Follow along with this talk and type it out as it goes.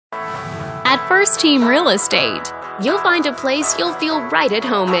At First Team Real Estate, you'll find a place you'll feel right at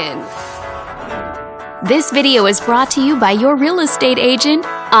home in. This video is brought to you by your real estate agent,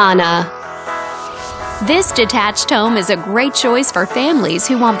 Anna. This detached home is a great choice for families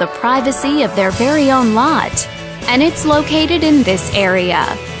who want the privacy of their very own lot, and it's located in this area.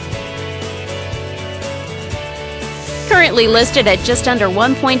 Currently listed at just under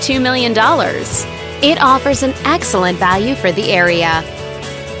 $1.2 million, it offers an excellent value for the area.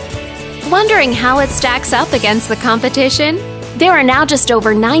 Wondering how it stacks up against the competition? There are now just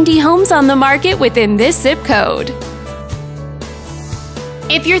over 90 homes on the market within this zip code.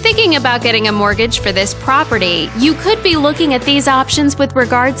 If you're thinking about getting a mortgage for this property, you could be looking at these options with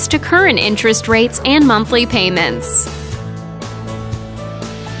regards to current interest rates and monthly payments.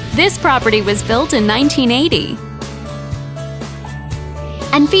 This property was built in 1980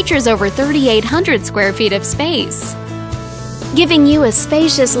 and features over 3,800 square feet of space, giving you a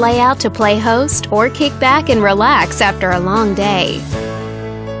spacious layout to play host or kick back and relax after a long day.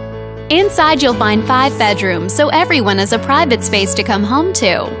 Inside you'll find 5 bedrooms, so everyone has a private space to come home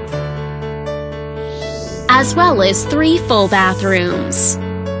to, as well as 3 full bathrooms.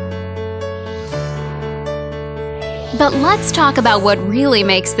 But let's talk about what really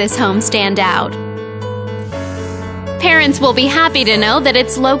makes this home stand out. Parents will be happy to know that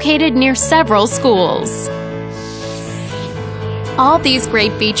it's located near several schools. All these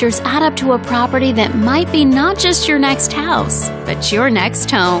great features add up to a property that might be not just your next house, but your next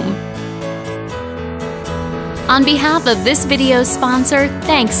home. On behalf of this video's sponsor,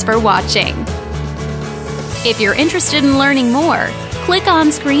 thanks for watching. If you're interested in learning more, click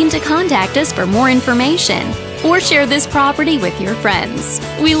on screen to contact us for more information or share this property with your friends.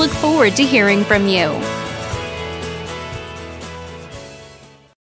 We look forward to hearing from you.